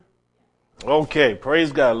Okay,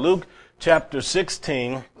 praise God. Luke chapter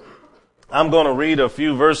 16. I'm going to read a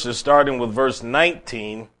few verses starting with verse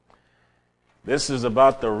 19. This is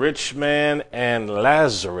about the rich man and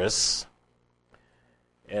Lazarus,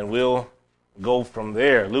 and we'll go from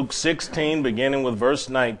there. Luke 16, beginning with verse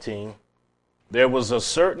 19. There was a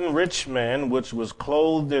certain rich man which was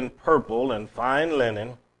clothed in purple and fine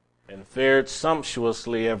linen, and fared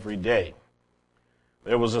sumptuously every day.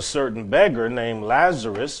 There was a certain beggar named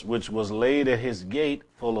Lazarus, which was laid at his gate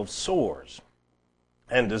full of sores,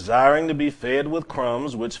 and desiring to be fed with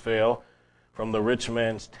crumbs which fell from the rich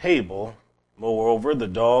man's table. Moreover, the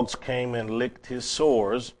dogs came and licked his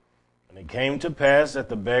sores. And it came to pass that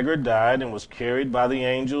the beggar died and was carried by the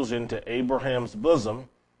angels into Abraham's bosom.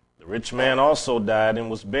 The rich man also died and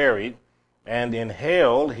was buried. And in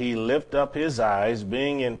hell he lift up his eyes,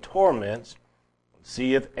 being in torments,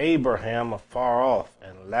 seeth Abraham afar off,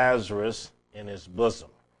 and Lazarus in his bosom.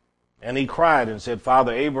 And he cried and said,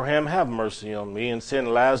 Father Abraham, have mercy on me, and send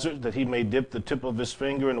Lazarus, that he may dip the tip of his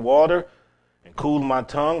finger in water, and cool my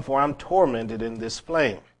tongue, for I'm tormented in this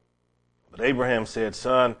flame. But Abraham said,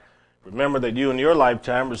 Son, remember that you in your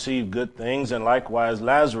lifetime received good things, and likewise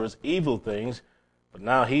Lazarus evil things, but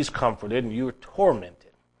now he's comforted, and you are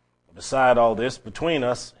tormented. Beside all this, between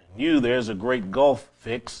us you there's a great gulf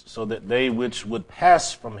fixed, so that they which would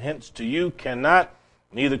pass from hence to you cannot,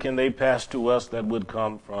 neither can they pass to us that would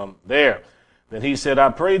come from there. Then he said, I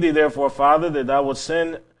pray thee therefore, Father, that thou would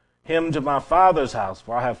send him to my father's house,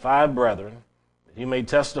 for I have 5 brethren, that he may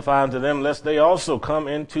testify unto them, lest they also come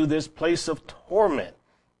into this place of torment.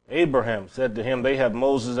 Abraham said to him, They have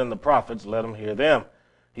Moses and the prophets, let them hear them.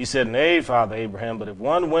 He said, Nay, Father Abraham, but if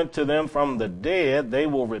one went to them from the dead, they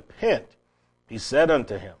will repent. He said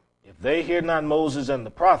unto him, If they hear not Moses and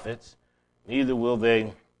the prophets, neither will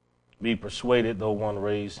they be persuaded, though one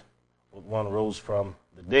rose from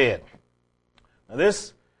the dead. Now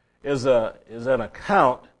this is an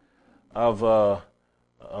account of a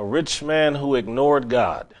rich man who ignored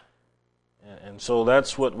God, and so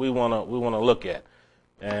that's what we want to look at.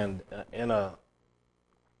 And in a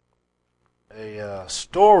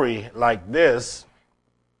story like this,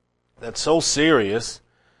 that's so serious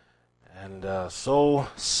and so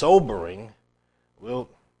sobering, we'll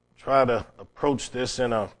try to approach this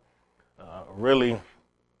in a really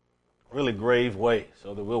grave way,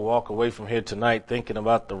 so that we'll walk away from here tonight thinking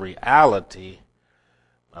about the reality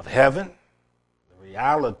of heaven, the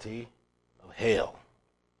reality of hell.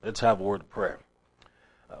 Let's have a word of prayer.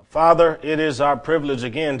 Father, it is our privilege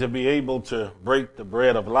again to be able to break the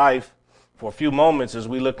bread of life. For a few moments as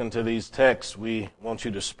we look into these texts, we want you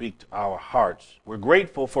to speak to our hearts. We're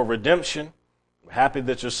grateful for redemption. We're happy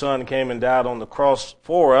that your Son came and died on the cross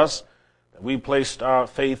for us, that we placed our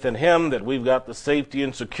faith in him, that we've got the safety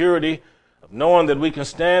and security of knowing that we can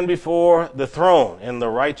stand before the throne in the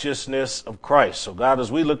righteousness of Christ. So God,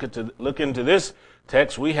 as we look into this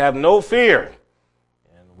text, we have no fear,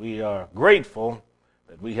 and we are grateful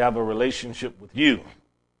that we have a relationship with you.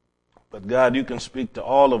 But God, you can speak to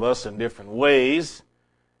all of us in different ways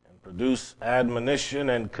and produce admonition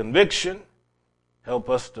and conviction. Help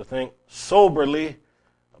us to think soberly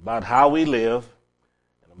about how we live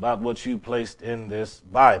and about what you placed in this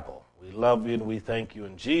Bible. We love you and we thank you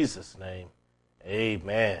in Jesus' name.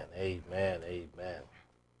 Amen, amen, amen.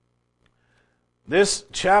 This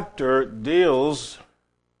chapter deals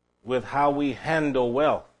with how we handle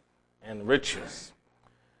wealth and riches.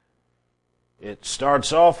 It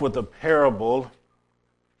starts off with a parable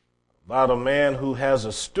about a man who has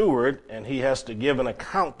a steward, and he has to give an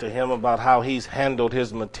account to him about how he's handled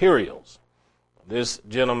his materials. This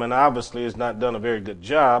gentleman obviously has not done a very good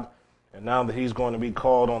job, and now that he's going to be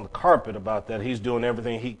called on the carpet about that, he's doing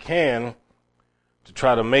everything he can to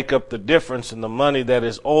try to make up the difference in the money that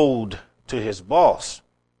is owed to his boss.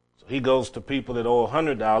 So he goes to people that owe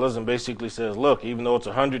 $100 and basically says, look, even though it's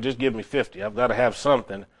 $100, just give me $50. I've got to have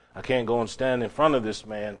something. I can't go and stand in front of this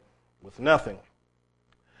man with nothing.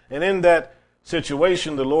 And in that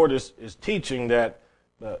situation, the Lord is teaching that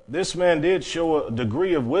this man did show a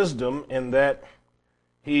degree of wisdom in that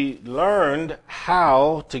he learned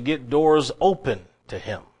how to get doors open to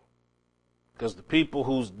him. Because the people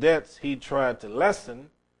whose debts he tried to lessen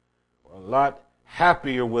were a lot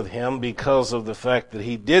happier with him because of the fact that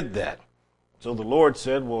he did that. So the Lord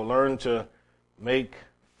said, we'll learn to make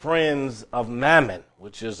friends of mammon,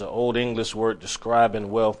 which is an old English word describing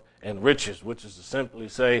wealth and riches, which is to simply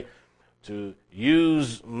say to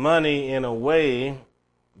use money in a way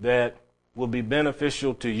that will be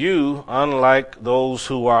beneficial to you, unlike those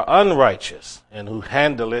who are unrighteous and who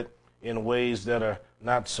handle it in ways that are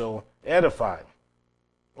not so edifying.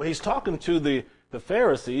 Well, he's talking to the the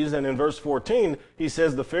Pharisees, and in verse 14, he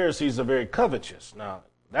says the Pharisees are very covetous. Now,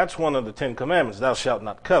 that's one of the 10 Commandments, thou shalt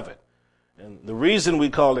not covet. And the reason we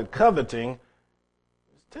call it coveting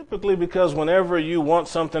is typically because whenever you want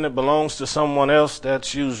something that belongs to someone else,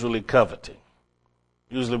 that's usually coveting.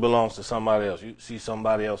 Usually belongs to somebody else. You see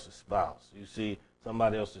somebody else's spouse. You see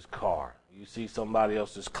somebody else's car. You see somebody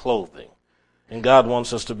else's clothing. And God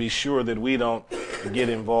wants us to be sure that we don't get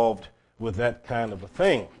involved with that kind of a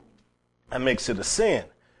thing. That makes it a sin.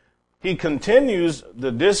 He continues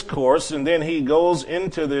the discourse, and then he goes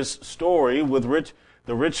into this story with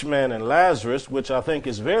the rich man and Lazarus, which I think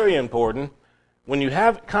is very important. When you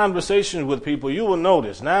have conversations with people, you will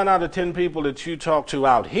notice 9 out of 10 people that you talk to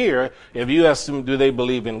out here, if you ask them, do they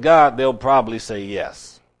believe in God, they'll probably say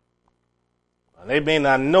yes. They may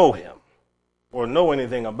not know him or know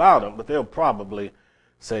anything about him, but they'll probably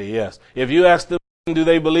say yes. If you ask them, do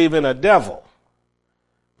they believe in a devil?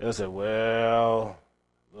 They'll say, well,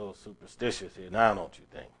 a little superstitious here now, don't you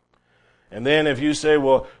think? And then if you say,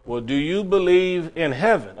 well, do you believe in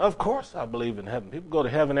heaven? Of course I believe in heaven. People go to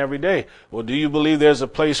heaven every day. Well, do you believe there's a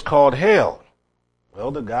place called hell?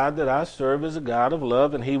 Well, the God that I serve is a God of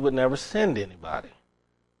love, and he would never send anybody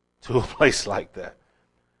to a place like that.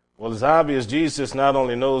 Well, it's obvious Jesus not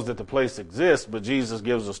only knows that the place exists, but Jesus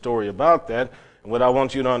gives a story about that. And what I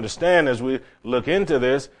want you to understand as we look into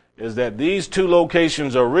this is that these 2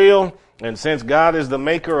 locations are real, and since God is the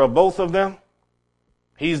maker of both of them,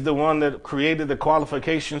 he's the one that created the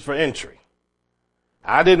qualifications for entry.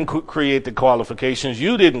 I didn't create the qualifications.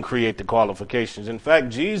 You didn't create the qualifications. In fact,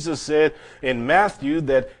 Jesus said in Matthew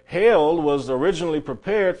that hell was originally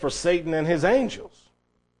prepared for Satan and his angels.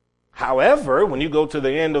 However, when you go to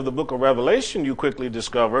the end of the book of Revelation, you quickly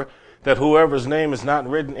discover that whoever's name is not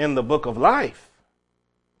written in the book of life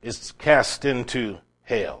is cast into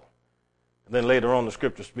hell. And then later on, the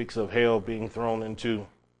scripture speaks of hell being thrown into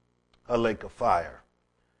a lake of fire.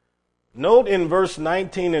 Note in verse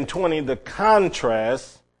 19 and 20 the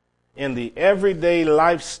contrast in the everyday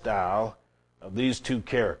lifestyle of these 2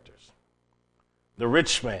 characters. The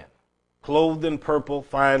rich man, clothed in purple,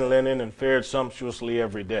 fine linen, and fared sumptuously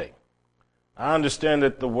every day. I understand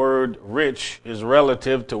that the word rich is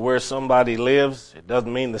relative to where somebody lives. It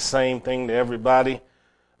doesn't mean the same thing to everybody.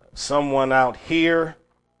 Someone out here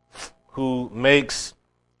who makes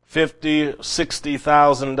 $50,000,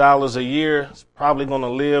 $60,000 a year is probably going to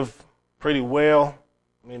live pretty well.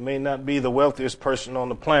 I mean, may not be the wealthiest person on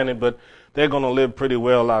the planet, but they're going to live pretty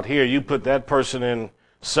well out here. You put that person in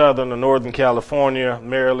Southern or Northern California,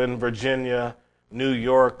 Maryland, Virginia, New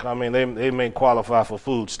York, I mean, they may qualify for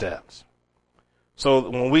food stamps. So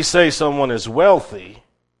when we say someone is wealthy,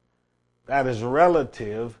 that is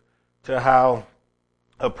relative to how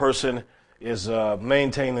a person is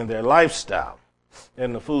maintaining their lifestyle.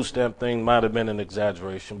 And the food stamp thing might have been an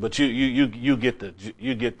exaggeration, but you get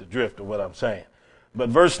the drift of what I'm saying. But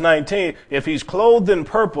verse 19, if he's clothed in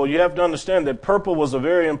purple, you have to understand that purple was a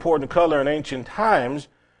very important color in ancient times.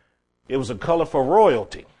 It was a color for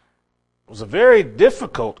royalty. It was a very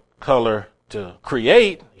difficult color to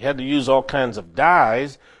create. You had to use all kinds of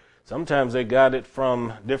dyes. Sometimes they got it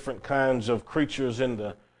from different kinds of creatures in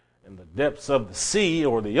the depths of the sea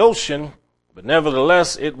or the ocean. But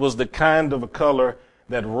nevertheless, it was the kind of a color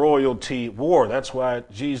that royalty wore. That's why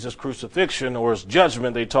Jesus' crucifixion or his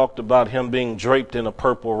judgment, they talked about him being draped in a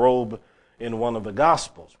purple robe in one of the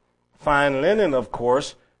Gospels. Fine linen, of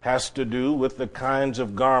course, has to do with the kinds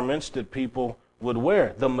of garments that people would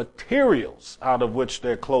wear, the materials out of which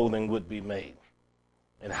their clothing would be made.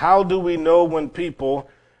 And how do we know when people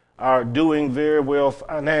are doing very well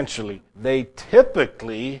financially? They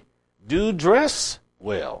typically do dress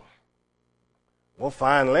well. Well,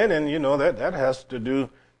 fine linen, that has to do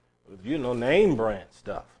with, name brand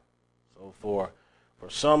stuff. So for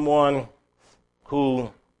someone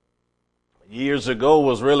who years ago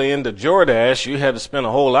was really into Jordache, you had to spend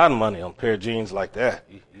a whole lot of money on a pair of jeans like that.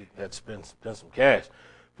 You had to spend some cash.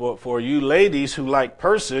 For you ladies who like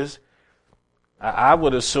purses, I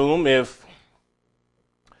would assume if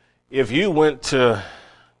you went to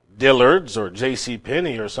Dillard's or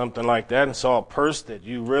JCPenney or something like that and saw a purse that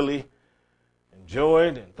you really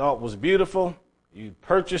enjoyed and thought was beautiful, you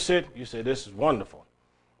purchase it, you say, this is wonderful.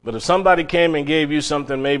 But if somebody came and gave you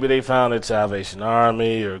something, maybe they found at Salvation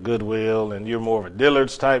Army or Goodwill, and you're more of a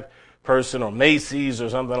Dillard's type person or Macy's or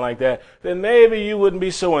something like that, then maybe you wouldn't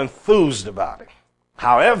be so enthused about it.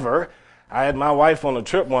 However, I had my wife on a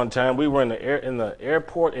trip one time. We were in the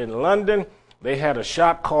airport in London. They had a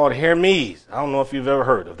shop called Hermes. I don't know if you've ever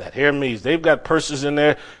heard of that. Hermes. They've got purses in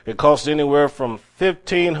there. It costs anywhere from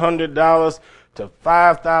 $1,500 to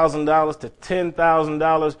 $5,000 to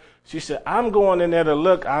 $10,000. She said, I'm going in there to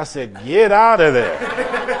look. I said, get out of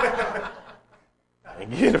there.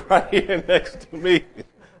 And get right here next to me.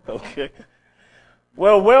 Okay.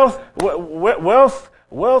 Well, wealth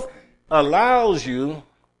allows you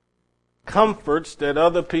comforts that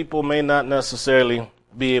other people may not necessarily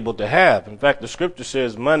be able to have. In fact, the scripture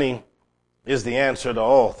says money is the answer to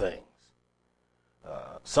all things.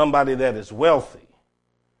 Somebody that is wealthy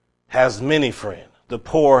has many friends. The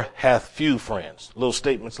poor hath few friends. Little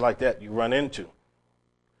statements like that you run into.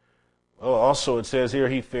 Well, also it says here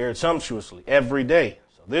he fared sumptuously every day.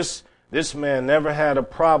 So this man never had a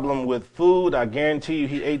problem with food. I guarantee you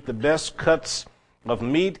he ate the best cuts of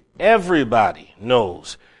meat. Everybody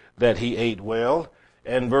knows that he ate well.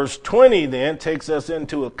 And verse 20 then takes us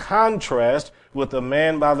into a contrast with a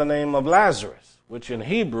man by the name of Lazarus, which in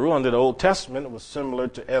Hebrew under the Old Testament was similar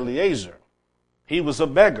to Eliezer. He was a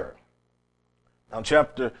beggar. Now,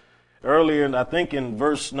 earlier, and I think in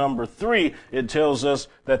verse number 3, it tells us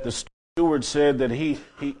that the steward said that he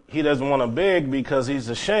doesn't want to beg because he's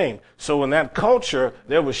ashamed. So in that culture,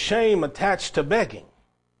 there was shame attached to begging.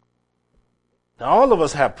 Now, all of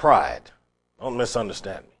us have pride. Don't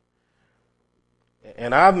misunderstand me.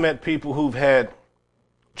 And I've met people who've had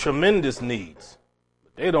tremendous needs,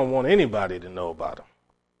 but they don't want anybody to know about them.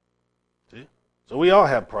 See? So we all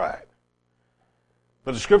have pride.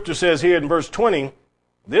 But the scripture says here in verse 20,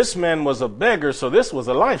 this man was a beggar, so this was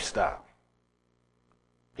a lifestyle.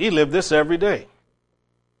 He lived this every day.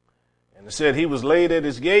 And it said he was laid at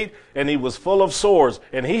his gate, and he was full of sores.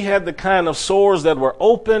 And he had the kind of sores that were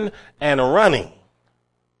open and running.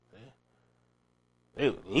 They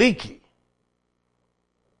were leaky.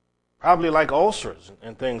 Probably like ulcers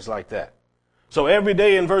and things like that. So every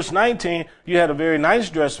day in verse 19, you had a very nice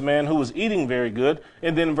dressed man who was eating very good.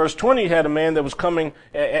 And then in verse 20, you had a man that was coming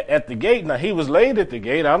at the gate. Now, he was laid at the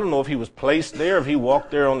gate. I don't know if he was placed there, if he walked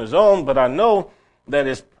there on his own, but I know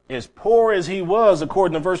that as poor as he was,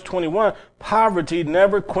 according to verse 21, poverty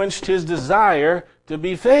never quenched his desire to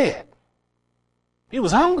be fed. He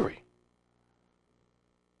was hungry.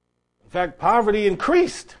 In fact, poverty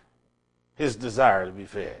increased his desire to be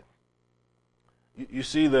fed. You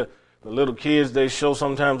see the little kids they show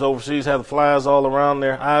sometimes overseas have the flies all around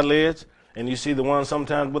their eyelids, and you see the ones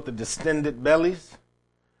sometimes with the distended bellies.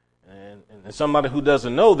 And somebody who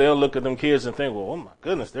doesn't know, they'll look at them kids and think, well, oh my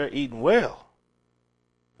goodness, they're eating well.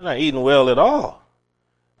 They're not eating well at all.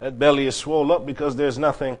 That belly is swollen up because there's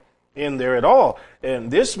nothing in there at all. And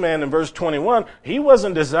this man in verse 21, he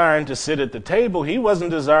wasn't desiring to sit at the table. He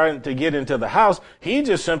wasn't desiring to get into the house. He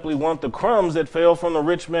just simply wanted the crumbs that fell from the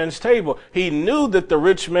rich man's table. He knew that the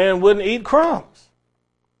rich man wouldn't eat crumbs.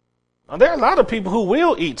 Now, there are a lot of people who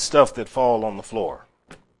will eat stuff that fall on the floor.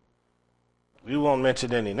 We won't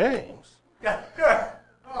mention any names.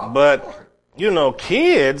 But,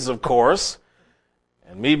 kids, of course,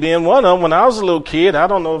 and me being one of them, when I was a little kid, I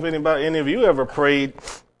don't know if any of you ever prayed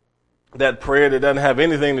that prayer that doesn't have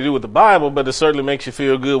anything to do with the Bible, but it certainly makes you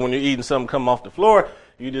feel good when you're eating something come off the floor.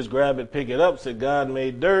 You just grab it, pick it up, say, God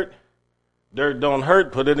made dirt. Dirt don't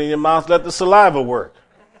hurt. Put it in your mouth. Let the saliva work.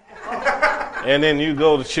 And then you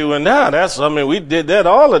go to chewing down. We did that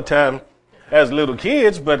all the time as little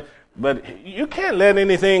kids, but you can't let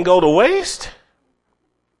anything go to waste.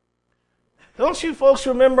 Don't you folks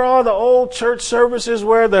remember all the old church services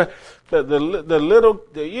where the little,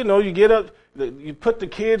 you get up, you put the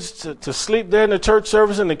kids to sleep there in the church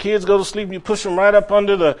service and the kids go to sleep and you push them right up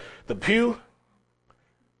under the pew?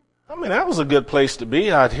 That was a good place to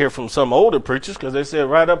be. I'd hear from some older preachers because they said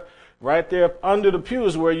right there under the pew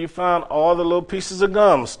is where you found all the little pieces of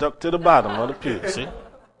gum stuck to the bottom of the pew. See?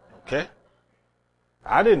 Okay?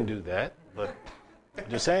 I didn't do that, but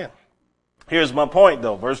just saying. Here's my point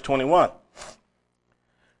though, verse 21.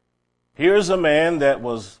 Here's a man that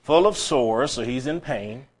was full of sores, so he's in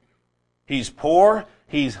pain. He's poor,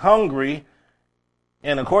 he's hungry,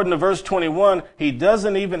 and according to verse 21, he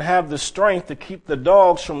doesn't even have the strength to keep the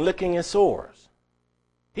dogs from licking his sores.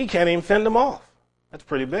 He can't even fend them off. That's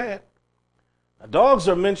pretty bad. Now, dogs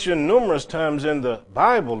are mentioned numerous times in the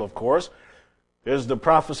Bible, of course. There's the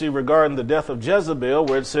prophecy regarding the death of Jezebel,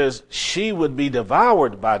 where it says she would be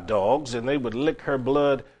devoured by dogs, and they would lick her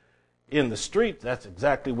blood in the street. That's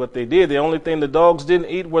exactly what they did. The only thing the dogs didn't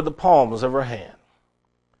eat were the palms of her hand.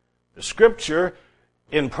 The scripture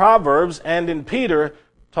in Proverbs and in Peter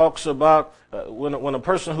talks about when a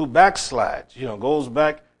person who backslides, goes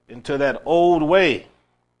back into that old way.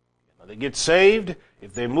 They get saved.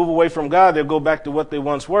 If they move away from God, they'll go back to what they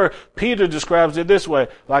once were. Peter describes it this way,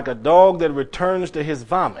 like a dog that returns to his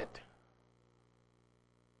vomit.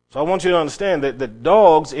 So I want you to understand that the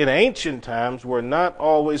dogs in ancient times were not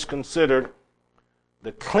always considered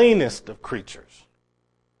the cleanest of creatures.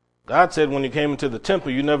 God said when you came into the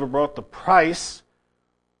temple, you never brought the price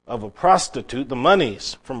of a prostitute, the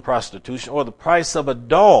monies from prostitution, or the price of a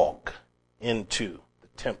dog into the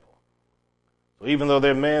temple. So even though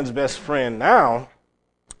they're man's best friend now,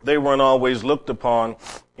 they weren't always looked upon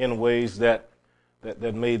in ways that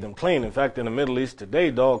made them clean. In fact, in the Middle East today,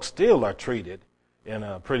 dogs still are treated in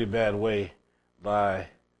a pretty bad way by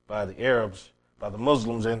the Arabs, by the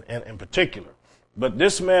Muslims in particular. But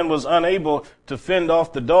this man was unable to fend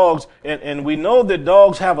off the dogs, and we know that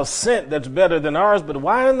dogs have a scent that's better than ours, but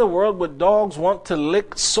why in the world would dogs want to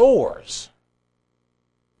lick sores?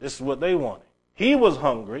 This is what they wanted. He was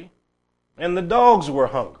hungry, and the dogs were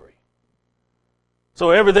hungry. So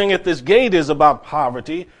everything at this gate is about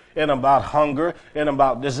poverty and about hunger and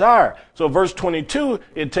about desire. So verse 22,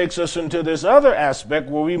 it takes us into this other aspect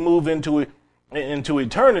where we move into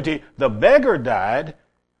eternity. The beggar died,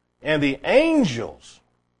 and the angels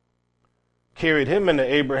carried him into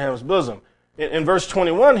Abraham's bosom. In verse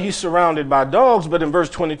 21, he's surrounded by dogs, but in verse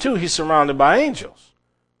 22, he's surrounded by angels.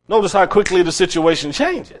 Notice how quickly the situation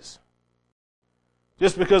changes.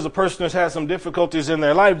 Just because a person has had some difficulties in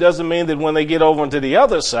their life doesn't mean that when they get over into the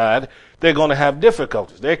other side, they're going to have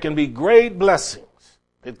difficulties. There can be great blessings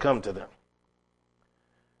that come to them.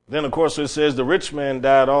 Then, of course, it says the rich man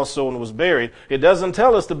died also and was buried. It doesn't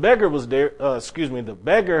tell us the beggar was the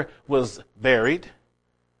beggar was buried.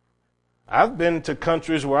 I've been to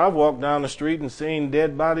countries where I've walked down the street and seen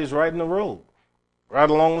dead bodies right in the road, right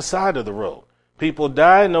along the side of the road. People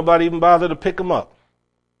die, nobody even bothered to pick them up.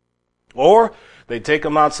 Or they take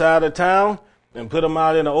them outside of town and put them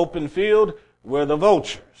out in an open field where the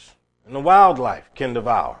vultures and the wildlife can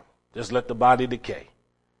devour. Just let the body decay.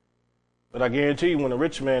 But I guarantee you, when a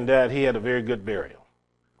rich man died, he had a very good burial.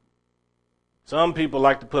 Some people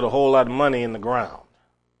like to put a whole lot of money in the ground,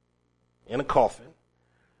 in a coffin,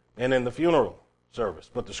 and in the funeral service.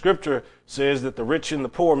 But the scripture says that the rich and the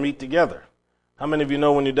poor meet together. How many of you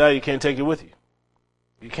know when you die, you can't take it with you?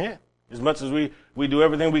 You can't. As much as we do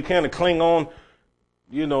everything we can to cling on,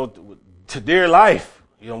 to dear life.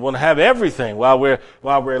 You want to have everything while we're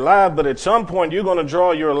alive, but at some point you're going to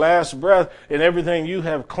draw your last breath, and everything you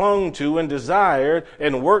have clung to and desired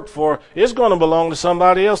and worked for is going to belong to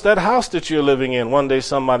somebody else. That house that you're living in, one day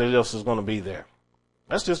somebody else is going to be there.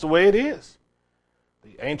 That's just the way it is.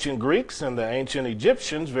 The ancient Greeks and the ancient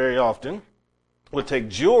Egyptians very often would take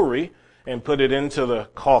jewelry and put it into the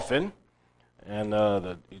coffin, and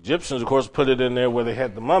the Egyptians, of course, put it in there where they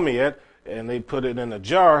had the mummy at. And they put it in a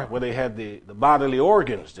jar where they had the bodily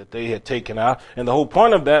organs that they had taken out. And the whole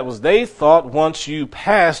point of that was they thought once you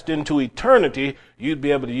passed into eternity, you'd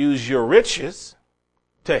be able to use your riches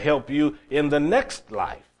to help you in the next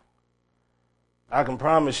life. I can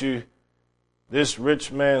promise you, this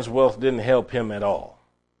rich man's wealth didn't help him at all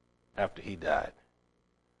after he died.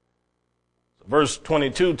 Verse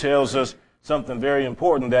 22 tells us something very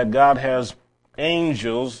important, that God has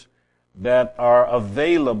angels that are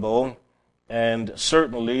available and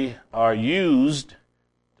certainly are used to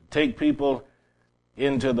take people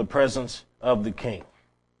into the presence of the King.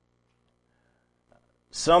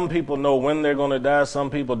 Some people know when they're going to die. Some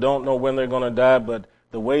people don't know when they're going to die, but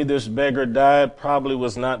the way this beggar died probably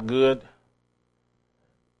was not good.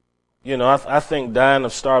 I think dying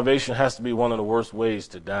of starvation has to be one of the worst ways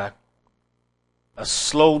to die. A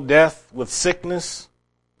slow death with sickness,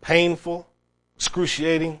 painful,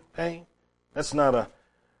 excruciating pain. That's not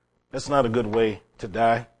a good way to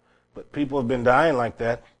die. But people have been dying like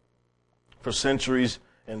that for centuries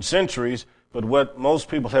and centuries. But what most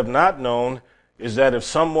people have not known is that if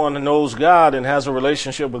someone knows God and has a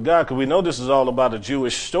relationship with God, because we know this is all about a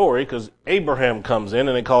Jewish story, because Abraham comes in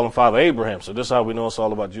and they call him Father Abraham. So this is how we know it's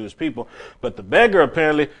all about Jewish people. But the beggar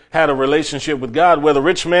apparently had a relationship with God where the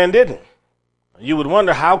rich man didn't. You would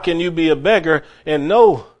wonder, how can you be a beggar and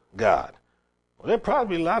know God? Well, there are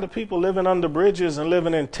probably a lot of people living under bridges and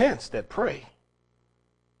living in tents that pray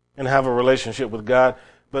and have a relationship with God.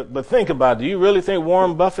 But think about it. Do you really think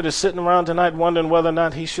Warren Buffett is sitting around tonight wondering whether or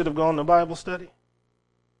not he should have gone to Bible study?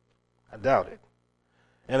 I doubt it.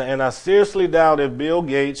 And I seriously doubt if Bill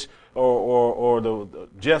Gates or the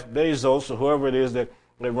Jeff Bezos or whoever it is that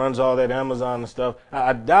runs all that Amazon and stuff,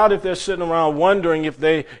 I doubt if they're sitting around wondering if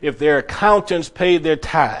their accountants paid their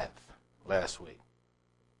tithe last week.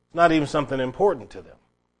 It's not even something important to them.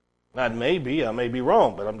 Now, it may be, I may be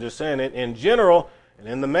wrong, but I'm just saying it in general and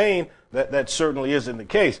in the main, that certainly isn't the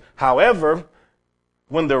case. However,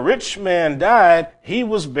 when the rich man died, he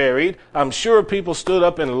was buried. I'm sure people stood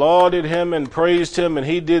up and lauded him and praised him, and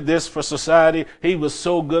he did this for society. He was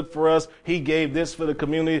so good for us. He gave this for the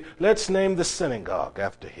community. Let's name the synagogue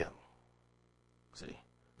after him. See?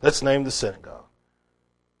 Let's name the synagogue.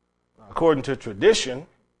 According to tradition,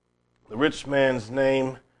 the rich man's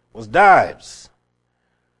name was Dives.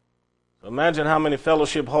 So imagine how many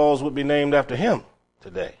fellowship halls would be named after him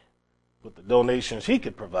today with the donations he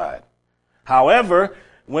could provide. However,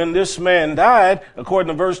 when this man died, according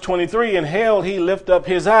to verse 23, in hell he lifted up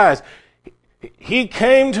his eyes. He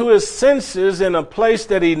came to his senses in a place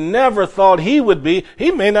that he never thought he would be.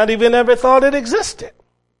 He may not even ever thought it existed.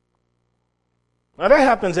 Now that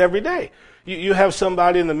happens every day. You have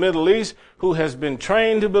somebody in the Middle East who has been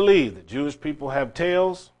trained to believe that Jewish people have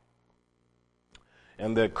tails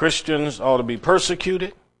and that Christians ought to be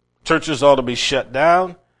persecuted, churches ought to be shut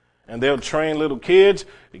down, and they'll train little kids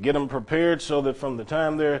to get them prepared so that from the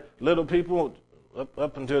time they're little people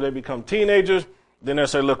up until they become teenagers, then they'll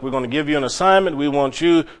say, look, we're going to give you an assignment. We want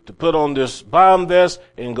you to put on this bomb vest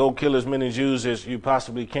and go kill as many Jews as you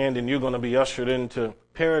possibly can. And you're going to be ushered into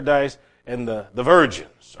paradise, and the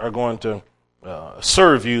virgins are going to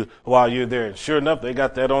serve you while you're there. And sure enough, they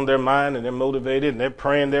got that on their mind, and they're motivated, and they're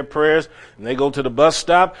praying their prayers. And they go to the bus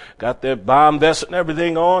stop, got their bomb vest and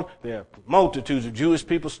everything on. There are multitudes of Jewish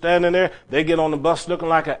people standing there. They get on the bus looking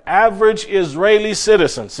like an average Israeli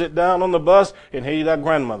citizen. Sit down on the bus, and here you got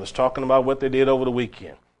grandmothers talking about what they did over the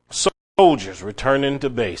weekend. Soldiers returning to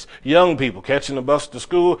base. Young people catching the bus to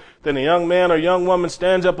school. Then a young man or young woman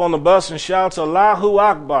stands up on the bus and shouts, Allahu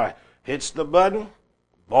Akbar. Hits the button.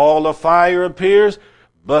 Ball of fire appears.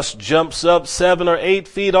 Bus jumps up 7 or 8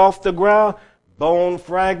 feet off the ground. Bone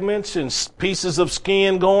fragments and pieces of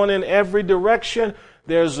skin going in every direction.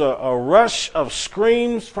 There's a rush of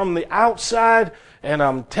screams from the outside. And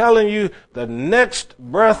I'm telling you, the next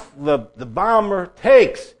breath the bomber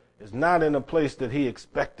takes is not in a place that he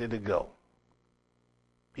expected to go.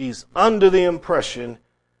 He's under the impression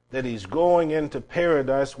that he's going into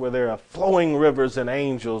paradise where there are flowing rivers and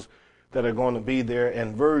angels that are going to be there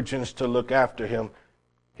and virgins to look after him.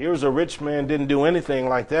 Here's a rich man, didn't do anything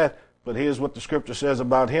like that, but here's what the scripture says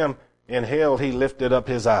about him. In hell, he lifted up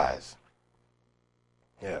his eyes.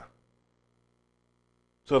 Yeah.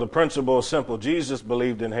 So the principle is simple. Jesus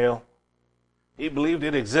believed in hell. He believed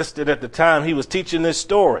it existed at the time he was teaching this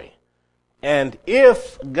story. And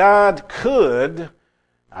if God could,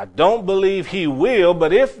 I don't believe he will,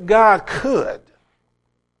 but if God could,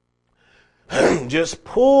 just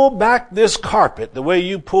pull back this carpet the way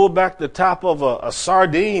you pull back the top of a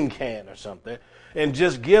sardine can or something, and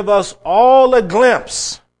just give us all a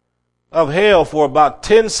glimpse of hell for about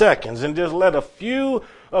 10 seconds and just let a few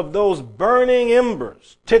of those burning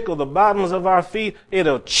embers tickle the bottoms of our feet,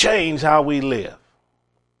 it'll change how we live.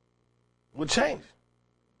 It will change.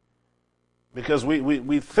 Because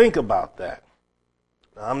we think about that.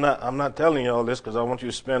 Now, I'm not telling you all this because I want you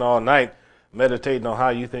to spend all night meditating on how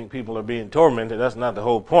you think people are being tormented. That's not the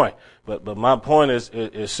whole point. But my point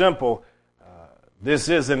is simple. This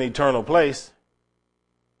is an eternal place.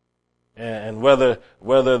 And whether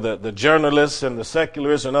the journalists and the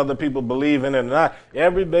secularists and other people believe in it or not,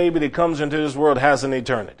 every baby that comes into this world has an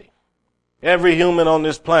eternity. Every human on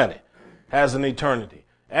this planet has an eternity.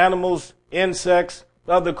 Animals, insects,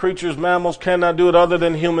 other creatures, mammals cannot do it other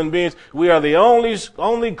than human beings. We are the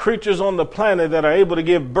only creatures on the planet that are able to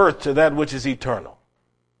give birth to that which is eternal.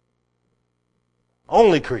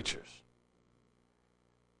 Only creatures.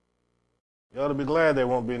 You ought to be glad there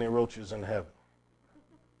won't be any roaches in heaven.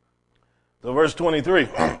 So verse 23,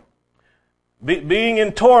 being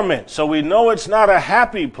in torment, so we know it's not a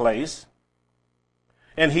happy place.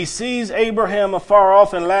 And he sees Abraham afar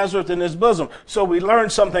off and Lazarus in his bosom. So we learn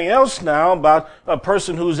something else now about a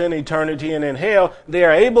person who's in eternity and in hell. They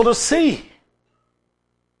are able to see.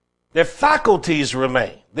 Their faculties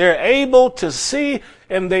remain. They're able to see,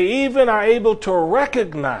 and they even are able to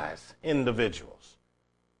recognize individuals.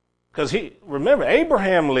 Because remember,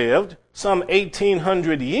 Abraham lived some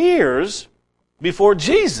 1,800 years before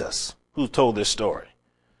Jesus, who told this story.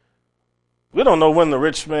 We don't know when the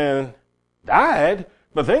rich man died.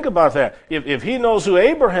 But think about that. If he knows who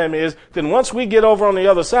Abraham is, then once we get over on the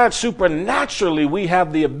other side, supernaturally we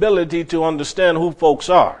have the ability to understand who folks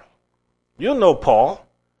are. You'll know Paul.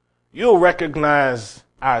 You'll recognize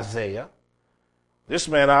Isaiah. This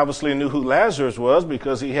man obviously knew who Lazarus was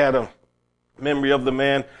because he had a memory of the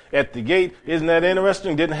man at the gate. Isn't that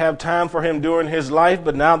interesting? Didn't have time for him during his life,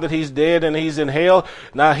 but now that he's dead and he's in hell,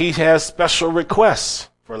 now he has special requests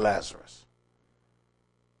for Lazarus.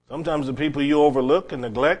 Sometimes the people you overlook and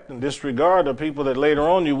neglect and disregard are people that later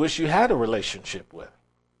on you wish you had a relationship with.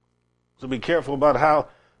 So be careful about how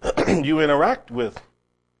you interact with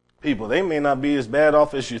people. They may not be as bad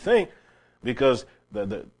off as you think because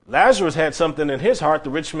the Lazarus had something in his heart the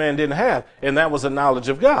rich man didn't have, and that was a knowledge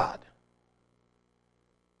of God.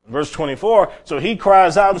 Verse 24, so he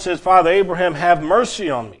cries out and says, Father Abraham, have mercy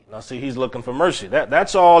on me. Now see, he's looking for mercy.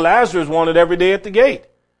 That's all Lazarus wanted every day at the gate.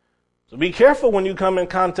 So be careful when you come in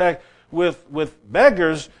contact with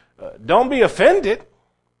beggars. Don't be offended,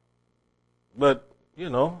 but,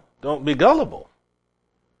 don't be gullible.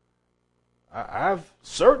 I've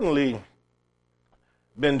certainly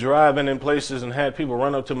been driving in places and had people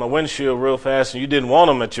run up to my windshield real fast, and you didn't want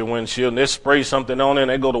them at your windshield, and they spray something on it,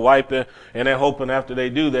 and they go to wipe it, and they're hoping after they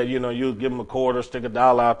do that, you give them a quarter, stick $1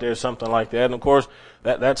 out there, something like that. And of course,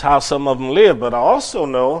 that's how some of them live. But I also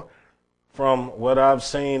know from what I've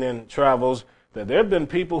seen in travels that there have been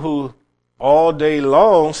people who all day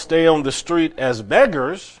long stay on the street as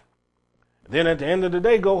beggars, then at the end of the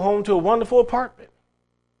day go home to a wonderful apartment.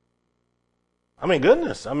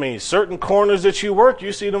 Goodness. Certain corners that you work,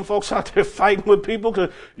 you see them folks out there fighting with people because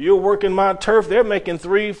you're working my turf. They're making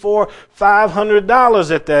 $300, $400,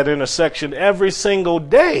 $500 at that intersection every single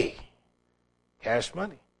day. Cash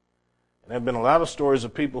money. And there have been a lot of stories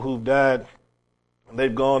of people who've died.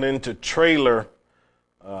 They've gone into trailer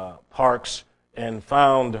parks and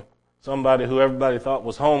found somebody who everybody thought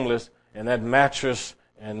was homeless, and that mattress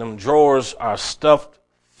and them drawers are stuffed,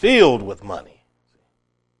 filled with money.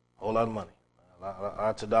 A whole lot of money.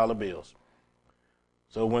 Lots of dollar bills.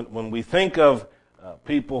 So when we think of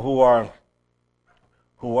people who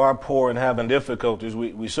are poor and having difficulties,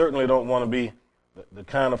 we certainly don't want to be the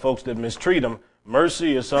kind of folks that mistreat them.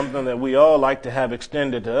 Mercy is something that we all like to have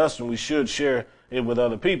extended to us, and we should share it with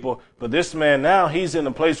other people. But this man now, he's in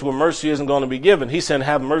a place where mercy isn't going to be given. He said,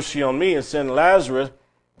 have mercy on me, and send Lazarus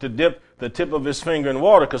to dip the tip of his finger in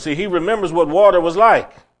water. Because see, he remembers what water was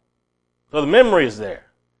like. So the memory is there.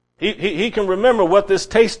 He can remember what this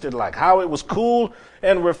tasted like, how it was cool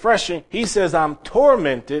and refreshing. He says, I'm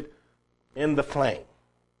tormented in the flame.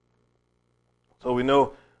 So we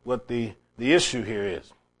know what the issue here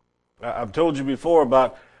is. I've told you before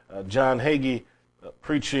about John Hagee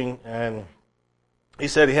preaching, and he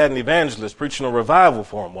said he had an evangelist preaching a revival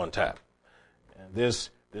for him one time. And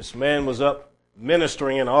this man was up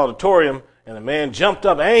ministering in an auditorium, and the man jumped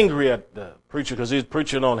up angry at the preacher because he's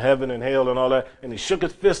preaching on heaven and hell and all that. And he shook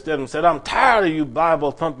his fist at him and said, I'm tired of you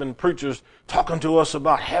Bible-thumping preachers talking to us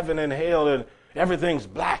about heaven and hell and everything's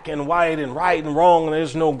black and white and right and wrong and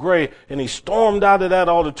there's no gray. And he stormed out of that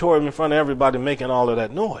auditorium in front of everybody making all of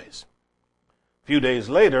that noise. A few days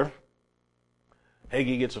later,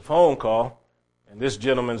 Hagee gets a phone call, and this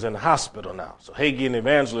gentleman's in the hospital now. So Hagee and the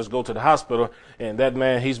evangelist go to the hospital, and that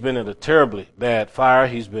man, he's been in a terribly bad fire.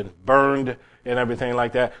 He's been burned and everything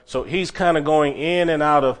like that. So he's kind of going in and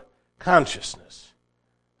out of consciousness.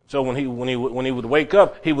 So when he would wake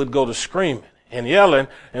up, he would go to screaming and yelling,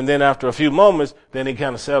 and then after a few moments, then he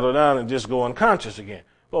kind of settled down and just go unconscious again.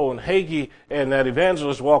 But when Hagee and that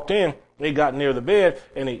evangelist walked in, they got near the bed,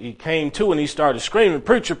 and he came to, and he started screaming,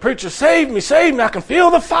 preacher, save me, I can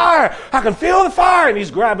feel the fire, and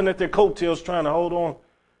he's grabbing at their coattails trying to hold on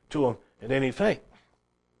to him, and then he fainted.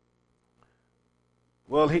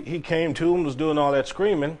 Well, he came to him, was doing all that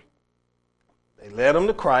screaming. They led him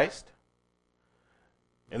to Christ,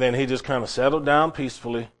 and then he just kind of settled down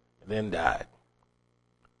peacefully, and then died.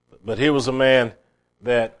 But here was a man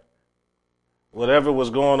that whatever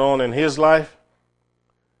was going on in his life,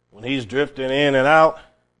 when he's drifting in and out,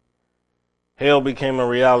 hell became a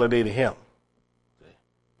reality to him.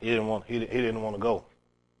 He didn't want to go.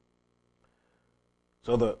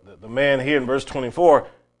 So the man here in verse 24,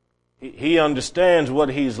 he understands what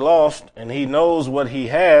he's lost and he knows what he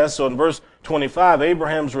has. So in verse 25,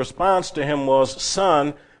 Abraham's response to him was,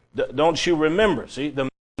 son, don't you remember? See, the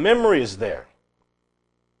memory is there.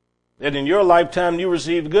 That in your lifetime you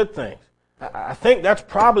received good things. I think that's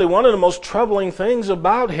probably one of the most troubling things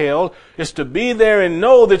about hell is to be there and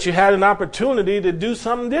know that you had an opportunity to do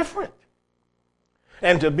something different.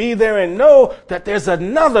 And to be there and know that there's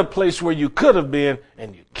another place where you could have been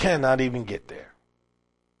and you cannot even get there.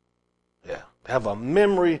 Yeah, have a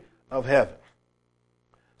memory of heaven.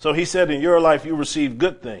 So he said in your life you received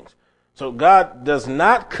good things. So God does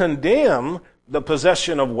not condemn the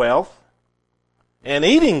possession of wealth and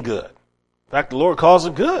eating good. In fact, the Lord calls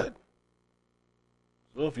it good.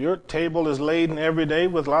 So if your table is laden every day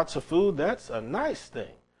with lots of food, that's a nice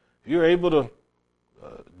thing. If you're able to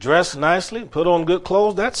dress nicely, put on good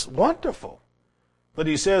clothes, that's wonderful. But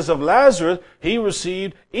he says of Lazarus, he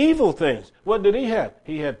received evil things. What did he have?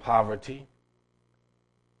 He had poverty,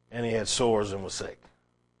 and he had sores and was sick.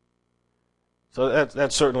 So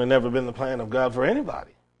that's certainly never been the plan of God for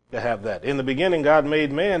anybody to have that. In the beginning, God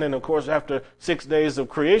made man, and of course, after 6 days of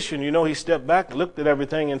creation, he stepped back, looked at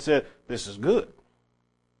everything, and said, this is good.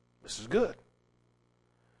 This is good.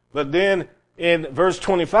 But then in verse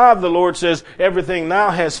 25, the Lord says everything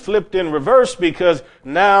now has flipped in reverse, because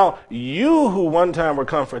now you who one time were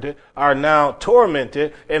comforted are now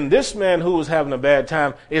tormented, and this man who was having a bad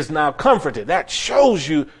time is now comforted. That shows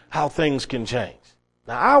you how things can change.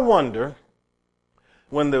 Now, I wonder,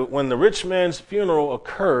 when the rich man's funeral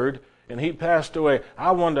occurred and he passed away,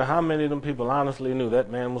 I wonder how many of them people honestly knew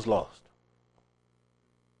that man was lost.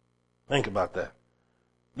 Think about that.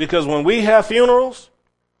 Because when we have funerals,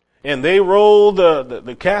 and they roll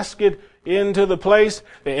the casket into the place,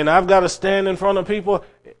 and I've got to stand in front of people,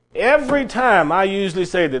 every time I usually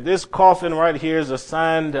say that this coffin right here is a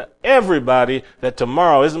sign to everybody that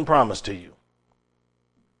tomorrow isn't promised to you.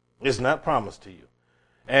 It's not promised to you.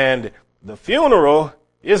 And the funeral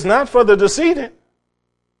is not for the decedent.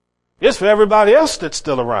 It's for everybody else that's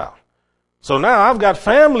still around. So now I've got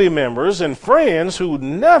family members and friends who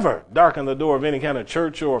never darken the door of any kind of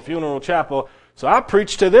church or funeral chapel. So I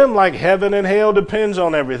preach to them like heaven and hell depends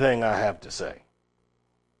on everything I have to say.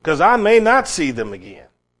 Because I may not see them again.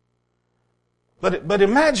 But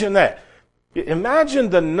imagine that. Imagine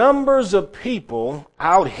the numbers of people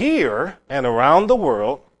out here and around the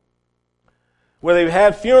world where they've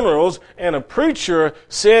had funerals and a preacher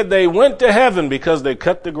said they went to heaven because they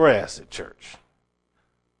cut the grass at church.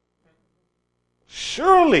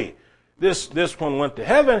 Surely this one went to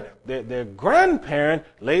heaven. Their grandparent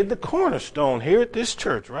laid the cornerstone here at this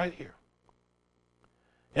church right here.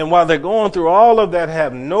 And while they're going through all of that,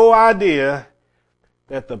 have no idea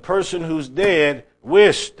that the person who's dead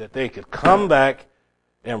wished that they could come back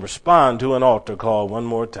and respond to an altar call one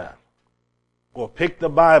more time. Or pick the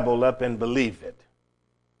Bible up and believe it.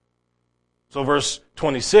 So verse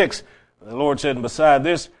 26, the Lord said, and beside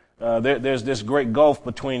this, there's this great gulf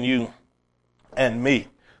between you and me.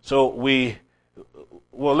 So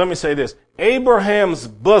let me say this. Abraham's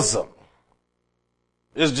bosom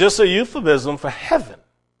is just a euphemism for heaven.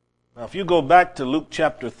 Now, if you go back to Luke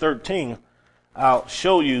chapter 13, I'll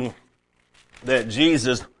show you that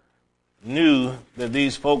Jesus knew that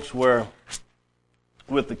these folks were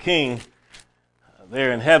with the King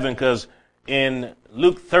there in heaven, because in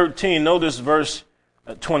Luke 13, notice verse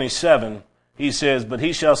 27, he says, but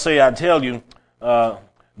he shall say, I tell you,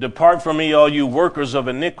 depart from me, all you workers of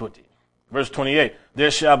iniquity. Verse 28, there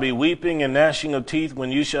shall be weeping and gnashing of teeth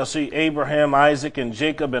when you shall see Abraham, Isaac, and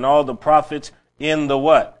Jacob, and all the prophets in the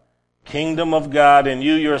what? Kingdom of God, and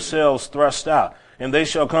you yourselves thrust out. And they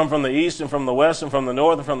shall come from the east and from the west and from the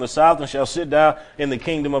north and from the south, and shall sit down in the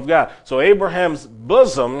kingdom of God. So Abraham's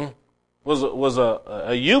bosom was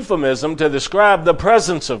a euphemism to describe the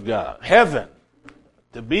presence of God, heaven.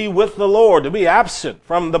 To be with the Lord, to be absent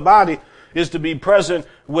from the body, is to be present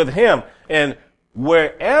with Him. And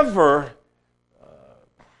wherever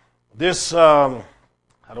this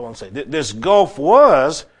gulf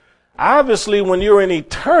was, obviously when you're in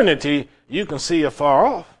eternity, you can see afar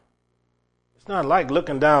off. It's not like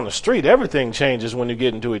looking down the street. Everything changes when you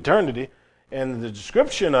get into eternity. And the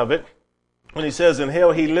description of it, when he says in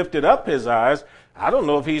hell he lifted up his eyes, I don't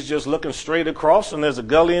know if he's just looking straight across and there's a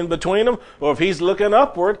gully in between them, or if he's looking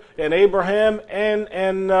upward and Abraham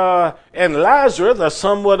and Lazarus are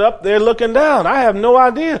somewhat up there looking down. I have no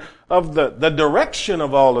idea of the direction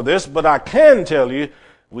of all of this, but I can tell you,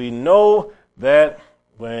 we know that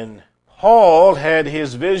when Paul had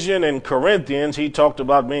his vision in Corinthians, he talked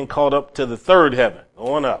about being caught up to the third heaven,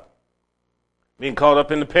 going up. Being caught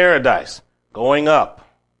up into paradise, going up.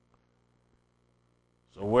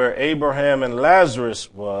 So where Abraham and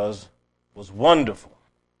Lazarus was wonderful.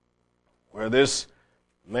 Where this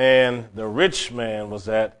man, the rich man, was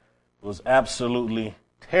at, was absolutely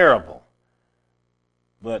terrible.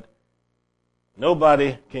 But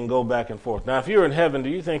nobody can go back and forth. Now, if you're in heaven, do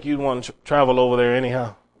you think you'd want to travel over there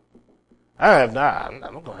anyhow? I have not. I'm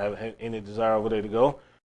not going to have any desire over there to go.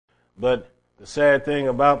 But the sad thing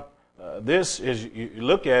about this is you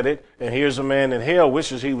look at it, and here's a man in hell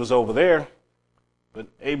wishes he was over there. But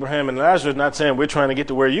Abraham and Lazarus not saying we're trying to get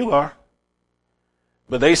to where you are.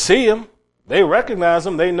 But they see him. They recognize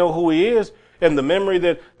him. They know who he is. And the memory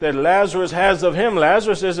that Lazarus has of him,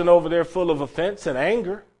 Lazarus isn't over there full of offense and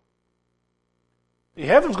anger.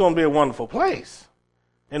 Heaven's going to be a wonderful place.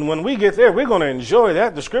 And when we get there, we're going to enjoy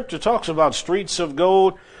that. The scripture talks about streets of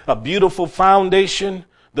gold, a beautiful foundation,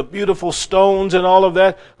 the beautiful stones and all of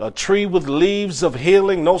that, a tree with leaves of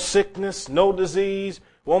healing, no sickness, no disease.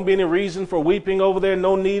 Won't be any reason for weeping over there.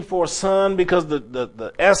 No need for a sun because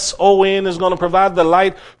the S-O-N is going to provide the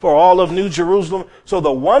light for all of New Jerusalem. So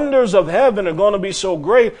the wonders of heaven are going to be so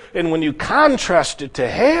great. And when you contrast it to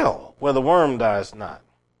hell, where the worm dies not,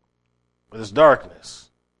 with its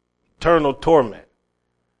darkness, eternal torment,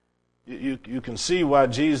 you can see why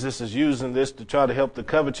Jesus is using this to try to help the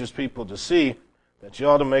covetous people to see that you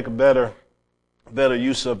ought to make a better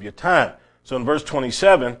use of your time. So in verse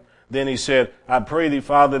 27, then he said, I pray thee,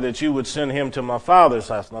 Father, that you would send him to my father's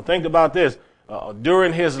house. Now think about this.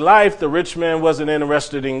 During his life, the rich man wasn't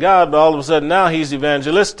interested in God, but all of a sudden now he's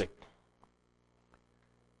evangelistic.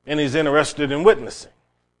 And he's interested in witnessing.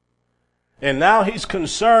 And now he's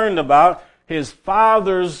concerned about his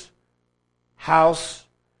father's house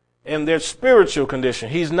and their spiritual condition.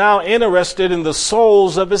 He's now interested in the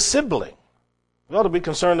souls of his sibling. We ought to be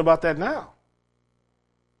concerned about that now.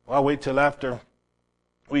 Well, I'll wait till after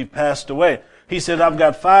we've passed away. He said, I've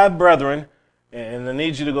got 5 brethren, and I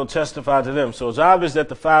need you to go testify to them. So it's obvious that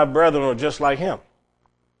the 5 brethren are just like him.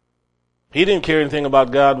 He didn't care anything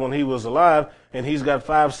about God when he was alive, and he's got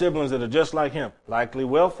 5 siblings that are just like him, likely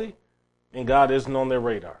wealthy, and God isn't on their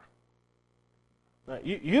radar. Now,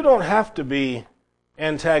 you don't have to be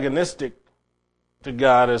antagonistic to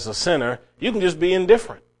God as a sinner. You can just be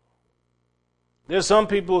indifferent. There's some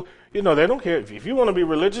people, they don't care. If you want to be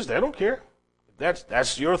religious, they don't care.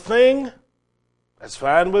 That's your thing. That's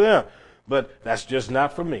fine with them. But that's just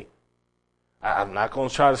not for me. I'm not going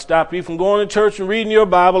to try to stop you from going to church and reading your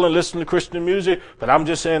Bible and listening to Christian music, but I'm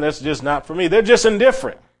just saying that's just not for me. They're just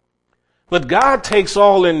indifferent. But God takes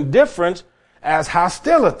all indifference as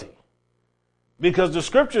hostility. Because the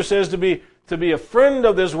scripture says to be a friend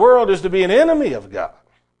of this world is to be an enemy of God.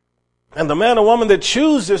 And the man or woman that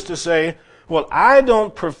chooses to say, well, I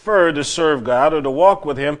don't prefer to serve God or to walk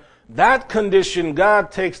with him, that condition,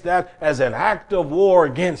 God takes that as an act of war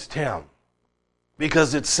against him.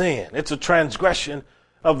 Because it's sin. It's a transgression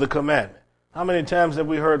of the commandment. How many times have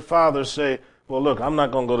we heard fathers say, well, look, I'm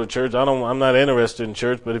not going to go to church. I'm not interested in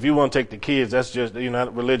church, but if you want to take the kids, that's just,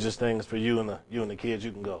 religious things for you and the kids,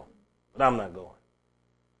 you can go. But I'm not going.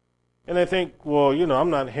 And they think, well, I'm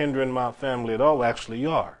not hindering my family at all. Actually,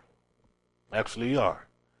 you are. Actually, you are.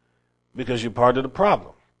 Because you're part of the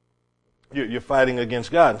problem. You're fighting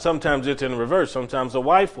against God. And sometimes it's in reverse. Sometimes the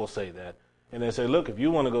wife will say that. And they say, look, if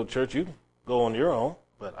you want to go to church, you can go on your own,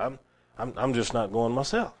 but I'm just not going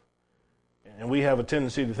myself. And we have a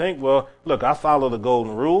tendency to think, well, look, I follow the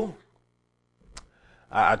golden rule.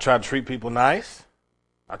 I try to treat people nice.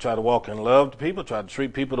 I try to walk in love to people, try to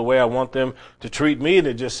treat people the way I want them to treat me. And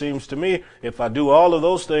it just seems to me, if I do all of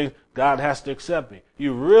those things, God has to accept me.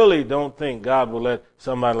 You really don't think God will let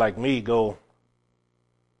somebody like me go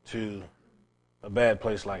to a bad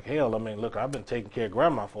place like hell? I mean, look, I've been taking care of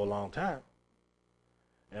Grandma for a long time.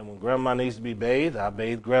 And when Grandma needs to be bathed, I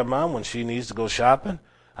bathe Grandma. When she needs to go shopping,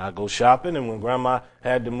 I go shopping. And when Grandma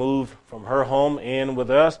had to move from her home in with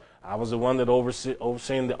us, I was the one that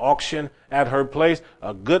overseeing the auction at her place.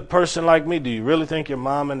 A good person like me, do you really think your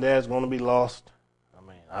mom and dad's going to be lost? I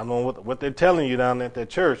mean, I don't know what they're telling you down at that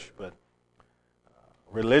church, but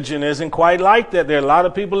religion isn't quite like that. There are a lot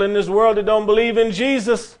of people in this world that don't believe in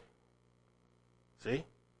Jesus. See?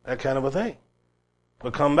 That kind of a thing.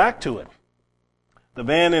 But come back to it. The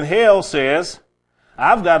man in hell says,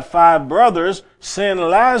 I've got 5 brothers, send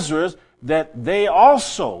Lazarus, that they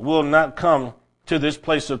also will not come to this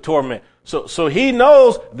place of torment. So he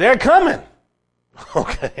knows they're coming.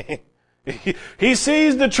 Okay. He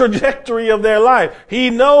sees the trajectory of their life. He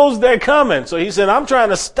knows they're coming. So he said, I'm trying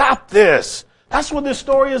to stop this. That's what this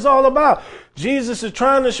story is all about. Jesus is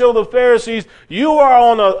trying to show the Pharisees, you are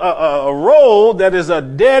on a road that is a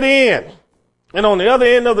dead end. And on the other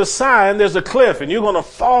end of the sign, there's a cliff, and you're going to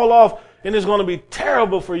fall off, and it's going to be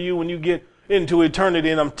terrible for you when you get into eternity.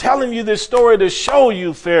 And I'm telling you this story to show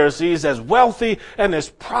you, Pharisees, as wealthy and as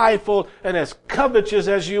prideful and as covetous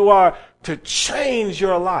as you are, to change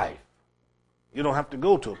your life. You don't have to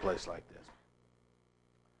go to a place like this.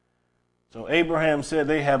 So Abraham said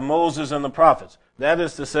they have Moses and the prophets. That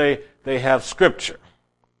is to say, they have Scripture.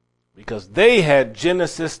 Because they had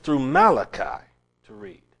Genesis through Malachi to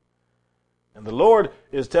read. And the Lord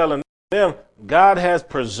is telling them, God has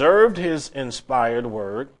preserved His inspired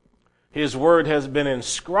word. His word has been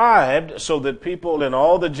inscribed so that people in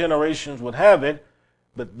all the generations would have it,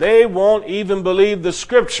 but they won't even believe the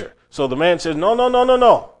Scripture. So the man says,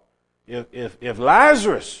 no. If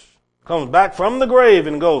Lazarus comes back from the grave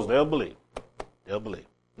and goes, they'll believe. They'll believe.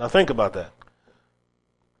 Now think about that.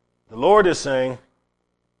 The Lord is saying,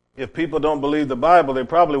 if people don't believe the Bible, they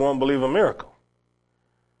probably won't believe a miracle.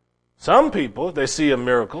 Some people, if they see a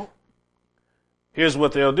miracle, here's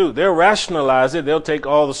what they'll do. They'll rationalize it. They'll take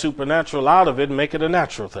all the supernatural out of it and make it a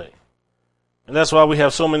natural thing. And that's why we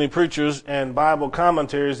have so many preachers and Bible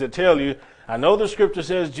commentaries that tell you, I know the Scripture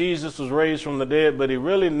says Jesus was raised from the dead, but He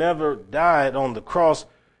really never died on the cross.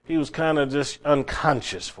 He was kind of just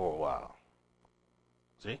unconscious for a while.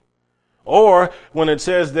 See? Or when it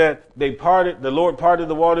says that the Lord parted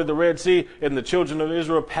the water of the Red Sea, and the children of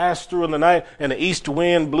Israel passed through in the night, and the east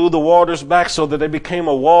wind blew the waters back so that they became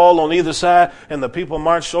a wall on either side, and the people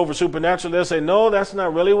marched over supernaturally. They'll say, no, that's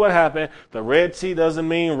not really what happened. The Red Sea doesn't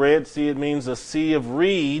mean Red Sea. It means a sea of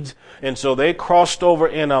reeds. And so they crossed over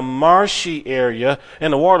in a marshy area,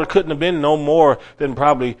 and the water couldn't have been no more than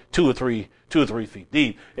probably 2 or 3 feet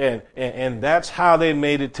deep. And that's how they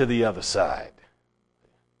made it to the other side.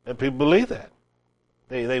 And people believe that.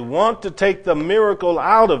 They want to take the miracle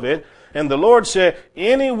out of it. And the Lord said,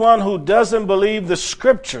 anyone who doesn't believe the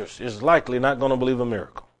scriptures is likely not going to believe a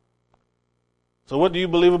miracle. So what do you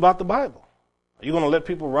believe about the Bible? Are you going to let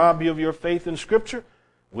people rob you of your faith in scripture?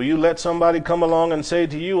 Will you let somebody come along and say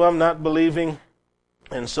to you, I'm not believing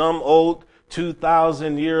in some old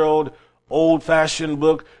 2,000-year-old old-fashioned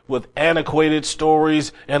book with antiquated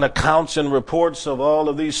stories and accounts and reports of all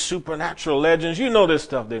of these supernatural legends. You know this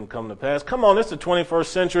stuff didn't come to pass. Come on, it's the 21st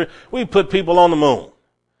century. We put people on the moon.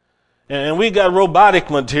 And we got robotic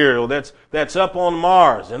material that's up on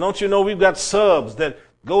Mars. And don't you know we've got subs that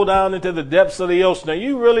go down into the depths of the ocean. Are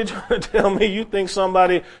you really trying to tell me you think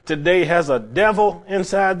somebody today has a devil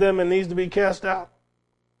inside them and needs to be cast out?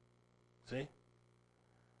 See?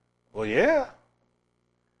 Well, yeah.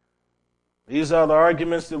 These are the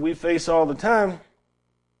arguments that we face all the time.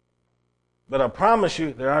 But I promise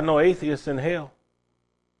you, there are no atheists in hell.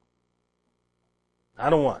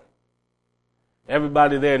 Not one.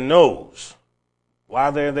 Everybody there knows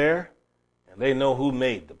why they're there, and they know who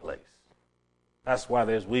made the place. That's why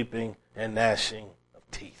there's weeping and gnashing of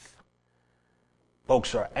teeth.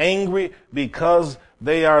 Folks are angry because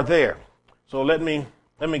they are there. So let me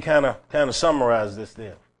kind of summarize this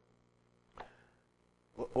then.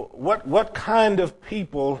 What kind of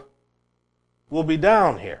people will be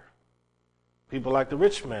down here? People like the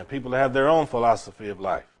rich man, people that have their own philosophy of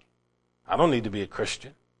life. I don't need to be a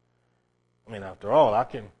Christian. I mean, after all, I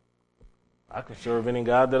can serve any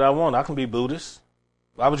God that I want. I can be Buddhist.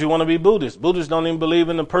 Why would you want to be Buddhist? Buddhists don't even believe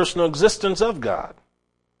in the personal existence of God.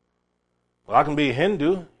 Well, I can be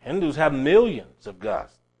Hindu. Hindus have millions of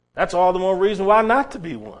gods. That's all the more reason why not to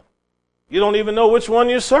be one. You don't even know which one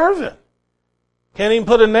you're serving. Can't even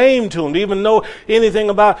put a name to him, to even know anything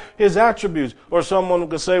about his attributes. Or someone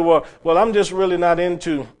could say, well, I'm just really not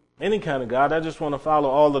into any kind of God. I just want to follow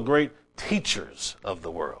all the great teachers of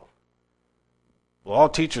the world. Well, all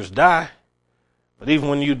teachers die. But even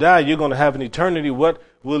when you die, you're going to have an eternity. What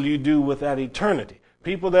will you do with that eternity?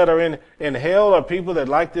 People that are in hell are people that,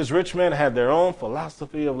 like this rich man, had their own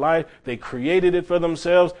philosophy of life. They created it for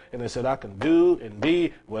themselves, and they said, I can do and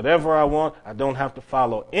be whatever I want. I don't have to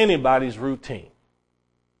follow anybody's routine.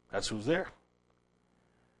 That's who's there.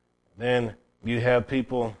 Then you have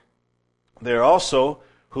people there also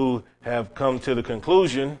who have come to the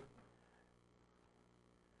conclusion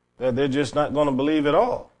that they're just not going to believe at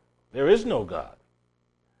all. There is no God.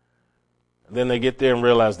 And then they get there and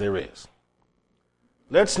realize there is.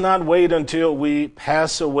 Let's not wait until we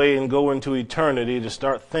pass away and go into eternity to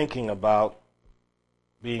start thinking about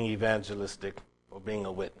being evangelistic or being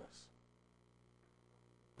a witness.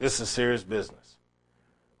 This is serious business.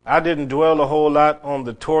 I didn't dwell a whole lot on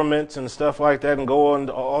the torments and stuff like that and go on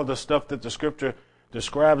to all the stuff that the scripture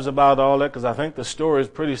describes about all that, because I think the story is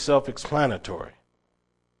pretty self-explanatory.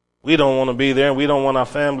 We don't want to be there. We don't want our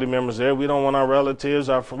family members there. We don't want our relatives.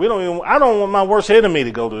 I don't want my worst enemy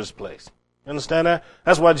to go to this place. You understand that?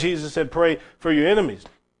 That's why Jesus said, pray for your enemies.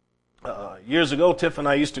 Years ago, Tiff and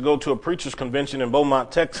I used to go to a preacher's convention in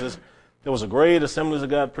Beaumont, Texas. There was a great Assemblies of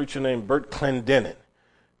God preacher named Bert Clendenin.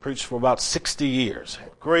 Preached for about 60 years.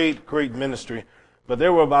 Great, great ministry. But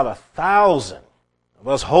there were about 1,000 of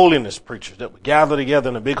us holiness preachers that would gather together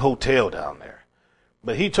in a big hotel down there.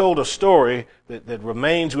 But he told a story that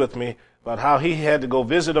remains with me about how he had to go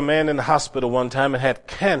visit a man in the hospital one time and had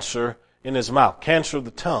cancer in his mouth, cancer of the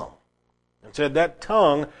tongue. And said that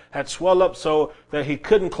tongue had swelled up so that he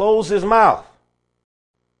couldn't close his mouth.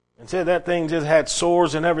 And said that thing just had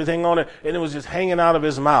sores and everything on it, and it was just hanging out of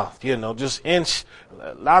his mouth, just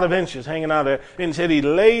a lot of inches hanging out of there. And he said he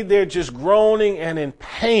laid there just groaning and in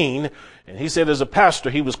pain. And he said as a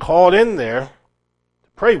pastor, he was called in there to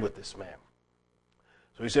pray with this man.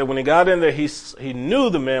 So he said when he got in there, he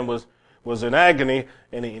knew the man was in agony,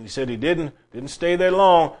 and he said he didn't stay there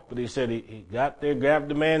long, but he said he got there, grabbed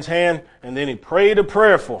the man's hand, and then he prayed a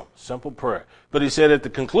prayer for him, simple prayer. But he said at the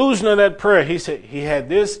conclusion of that prayer, he said he had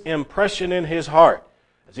this impression in his heart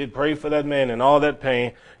as he'd prayed for that man and all that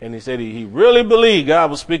pain, and he said he really believed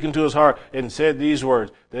God was speaking to his heart and said these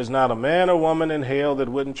words, there's not a man or woman in hell that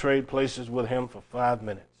wouldn't trade places with him for 5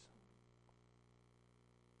 minutes.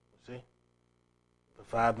 See? For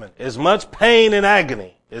 5 minutes. As much pain and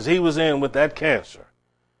agony as he was in with that cancer.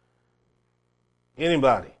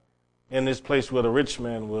 Anybody in this place where the rich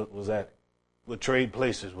man was at would trade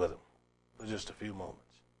places with him for just a few moments.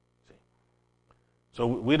 See? So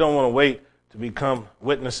we don't want to wait to become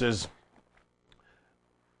witnesses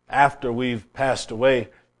after we've passed away.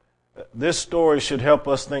 This story should help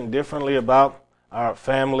us think differently about our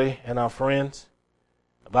family and our friends,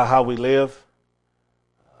 about how we live.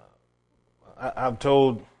 I've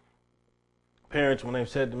told parents when they've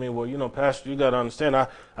said to me, well, you know, Pastor, you got to understand,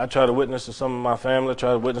 I try to witness to some of my family,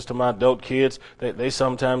 try to witness to my adult kids. They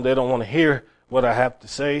sometimes they don't want to hear what I have to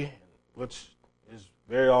say, which is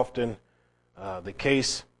very often the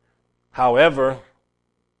case. However,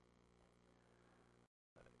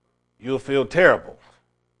 you'll feel terrible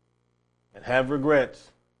and have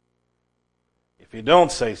regrets if you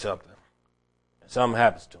don't say something and something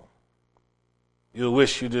happens to them. You'll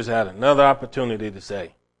wish you just had another opportunity to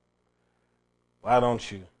say, why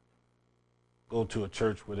don't you go to a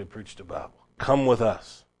church where they preach the Bible? Come with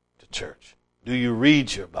us to church. Do you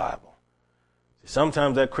read your Bible? See,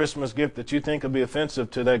 sometimes that Christmas gift that you think will be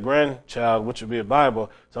offensive to that grandchild, which would be a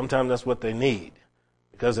Bible, sometimes that's what they need.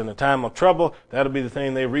 Because in a time of trouble, that'll be the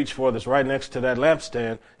thing they reach for that's right next to that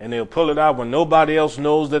lampstand, and they'll pull it out when nobody else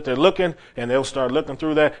knows that they're looking, and they'll start looking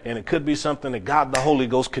through that, and it could be something that God the Holy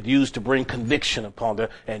Ghost could use to bring conviction upon them,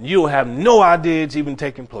 and you'll have no idea it's even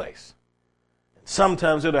taking place. And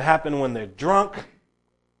sometimes it'll happen when they're drunk.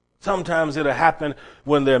 Sometimes it'll happen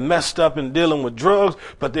when they're messed up and dealing with drugs,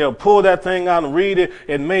 but they'll pull that thing out and read it.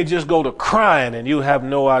 It may just go to crying, and you have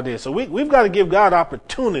no idea. So we've got to give God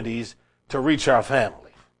opportunities to reach our family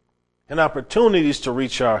and opportunities to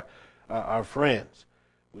reach our friends.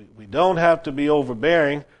 We don't have to be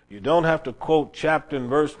overbearing. You don't have to quote chapter and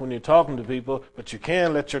verse when you're talking to people, but you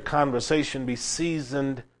can let your conversation be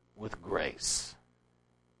seasoned with grace.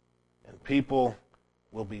 And people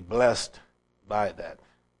will be blessed by that.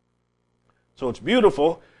 So it's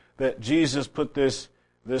beautiful that Jesus put this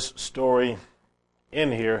story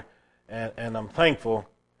in here, and I'm thankful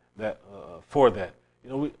that for that. You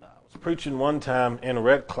know, I was preaching one time in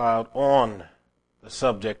Red Cloud on the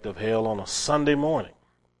subject of hell on a Sunday morning.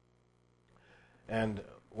 And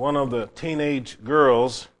one of the teenage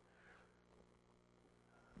girls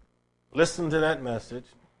listened to that message,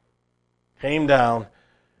 came down,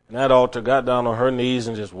 and that altar got down on her knees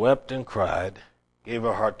and just wept and cried, gave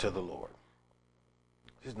her heart to the Lord.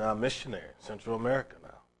 She's now a missionary in Central America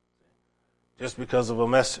now. Just because of a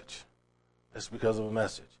message. Just because of a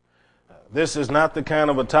message. This is not the kind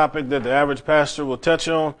of a topic that the average pastor will touch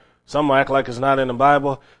on. Some act like it's not in the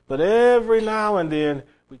Bible. But every now and then,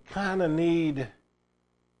 we kind of need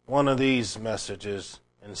one of these messages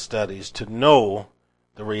and studies to know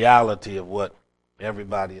the reality of what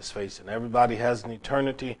everybody is facing. Everybody has an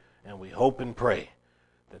eternity, and we hope and pray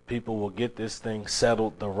that people will get this thing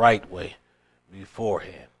settled the right way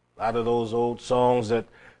beforehand. A lot of those old songs that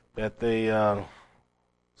they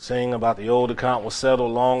sing about the old account was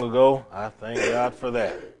settled long ago, I thank God for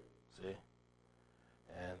that. See?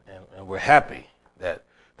 And we're happy that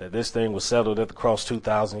this thing was settled at the cross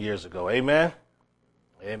 2,000 years ago. Amen?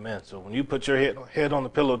 Amen. So when you put your head on the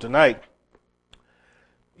pillow tonight,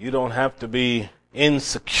 you don't have to be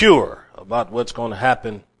insecure about what's going to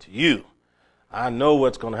happen to you. I know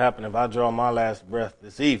what's going to happen if I draw my last breath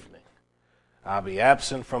this evening. I'll be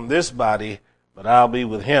absent from this body, but I'll be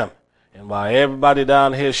with him. And while everybody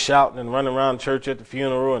down here shouting and running around church at the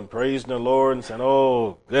funeral and praising the Lord and saying,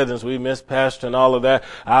 oh, goodness, we miss Pastor and all of that,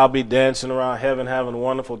 I'll be dancing around heaven having a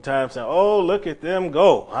wonderful time saying, oh, look at them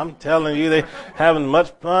go. I'm telling you, they having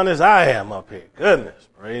much fun as I am up here. Goodness,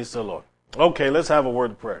 praise the Lord. Okay, let's have a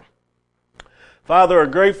word of prayer. Father,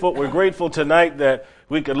 we're grateful tonight that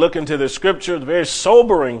we could look into the scripture. It's a very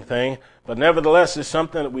sobering thing, but nevertheless, it's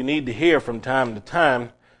something that we need to hear from time to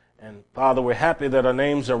time. And Father, we're happy that our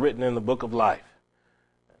names are written in the book of life.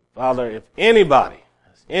 Father, if anybody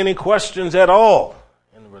has any questions at all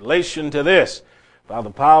in relation to this, by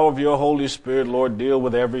the power of your Holy Spirit, Lord, deal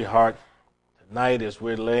with every heart tonight as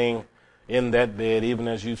we're laying in that bed, even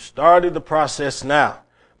as you've started the process now.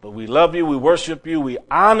 But we love you, we worship you, we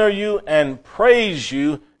honor you, and praise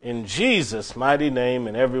you in Jesus' mighty name.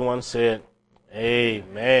 And everyone said,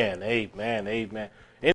 amen, amen, amen.